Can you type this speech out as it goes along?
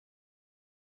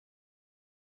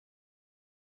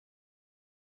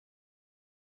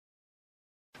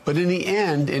But in the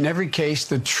end, in every case,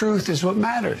 the truth is what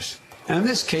matters. And in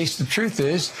this case, the truth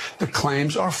is the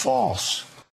claims are false.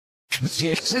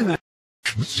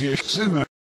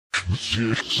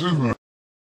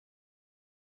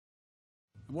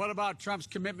 What about Trump's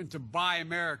commitment to buy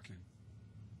American?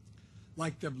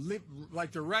 Like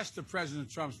the rest of President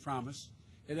Trump's promise,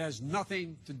 it has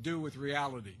nothing to do with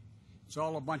reality. It's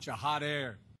all a bunch of hot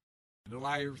air. The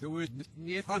liars who is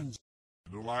near funds.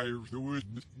 The liars who is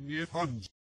near funds.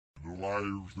 The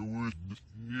liars who is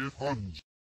near funds.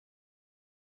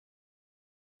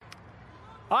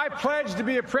 I pledge to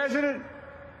be a president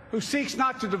who seeks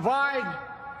not to divide,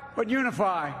 but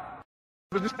unify.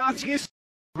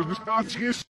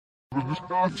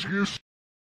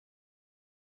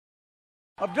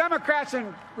 Of Democrats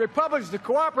and Republicans to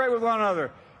cooperate with one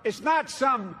another. It's not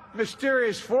some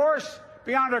mysterious force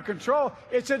beyond our control.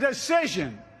 It's a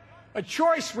decision, a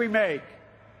choice we make.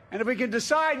 And if we can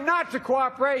decide not to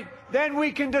cooperate, then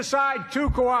we can decide to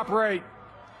cooperate.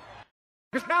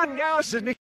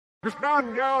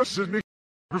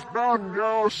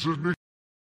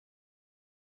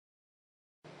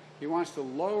 He wants to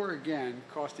lower again,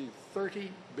 costing $30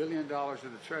 billion to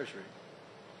the Treasury,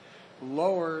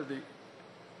 lower the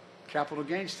capital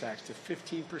gains tax to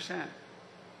 15%.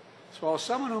 So while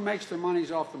someone who makes their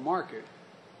monies off the market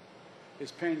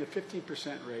is paying the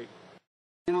 15% rate,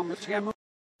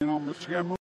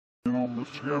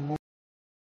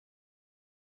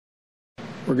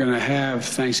 we're going to have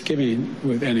Thanksgiving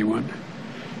with anyone,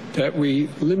 that we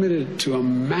limit it to a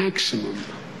maximum.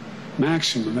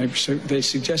 They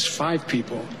suggest 5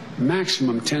 people,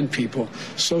 maximum 10 people,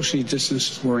 socially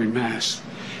distanced wearing masks.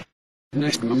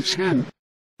 Maximum 10.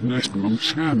 Maximum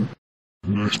 10.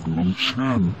 Maximum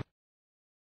 10.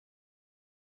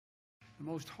 The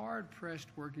most hard-pressed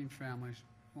working families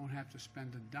won't have to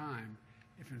spend a dime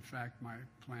if, in fact, my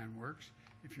plan works.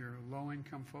 If you're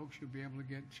low-income folks, you'll be able to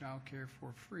get child care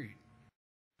for free.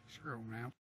 Sure,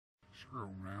 now. Sure,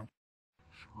 now.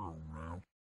 Sure, now.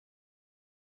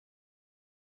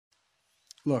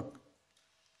 Look,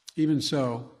 even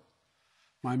so,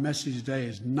 my message today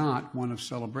is not one of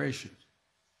celebration.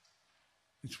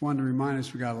 It's one to remind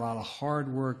us we got a lot of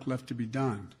hard work left to be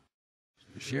done.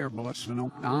 Share blessing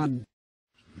on.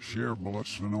 Share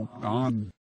blessing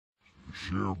on.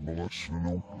 Share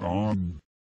blessing on.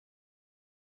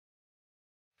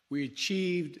 We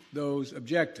achieved those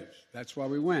objectives. That's why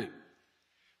we went.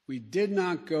 We did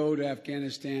not go to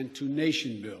Afghanistan to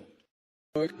nation build.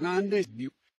 When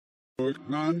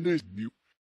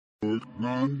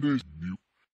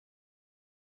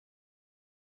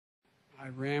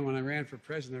I ran for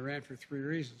president, I ran for 3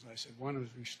 reasons. I said, one was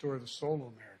restore the soul of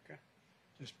America,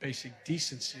 just basic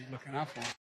decency, looking out for them.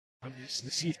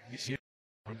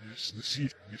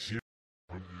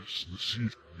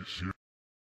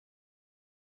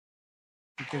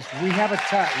 Because we have a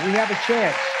chance.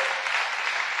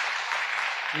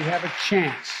 We have a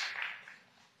chance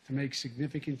to make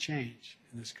significant change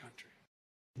in this country.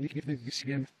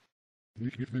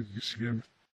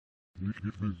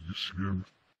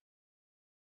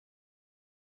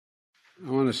 I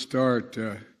want to start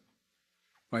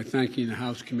by thanking the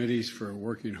House committees for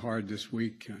working hard this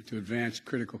week to advance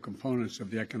critical components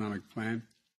of the economic plan.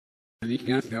 He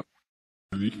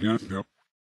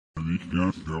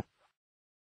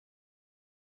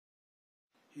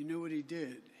knew what he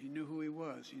did. He knew who he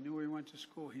was. He knew where he went to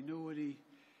school. He knew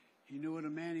what a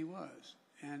man he was.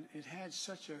 And it had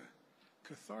such a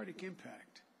cathartic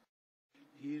impact.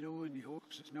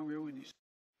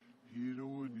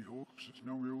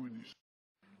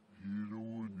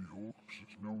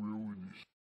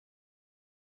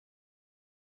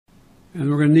 And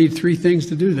we're going to need 3 things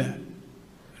to do that.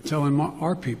 I'm telling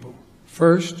our people.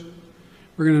 First,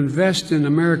 we're going to invest in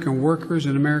American workers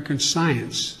and American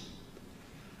science.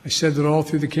 I said that all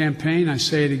through the campaign. I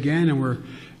say it again, and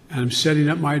I'm setting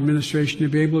up my administration to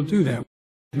be able to do that.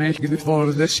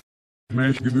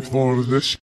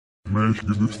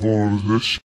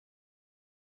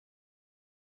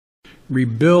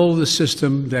 Rebuild the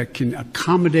system that can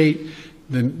accommodate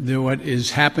what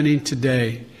is happening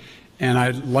today. And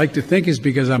I'd like to think it's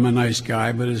because I'm a nice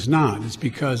guy, but it's not. It's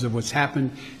because of what's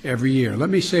happened every year. Let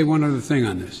me say one other thing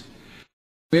on this.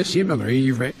 We're similar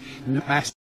in the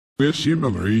past. We're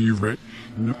similar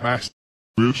in the past.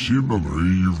 We're similar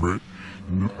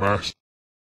in the past.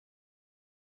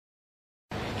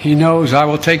 He knows I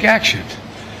will take action,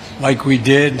 like we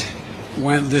did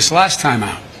this last time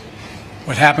out.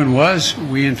 What happened was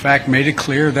we, in fact, made it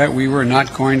clear that we were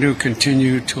not going to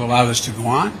continue to allow this to go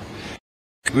on.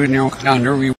 We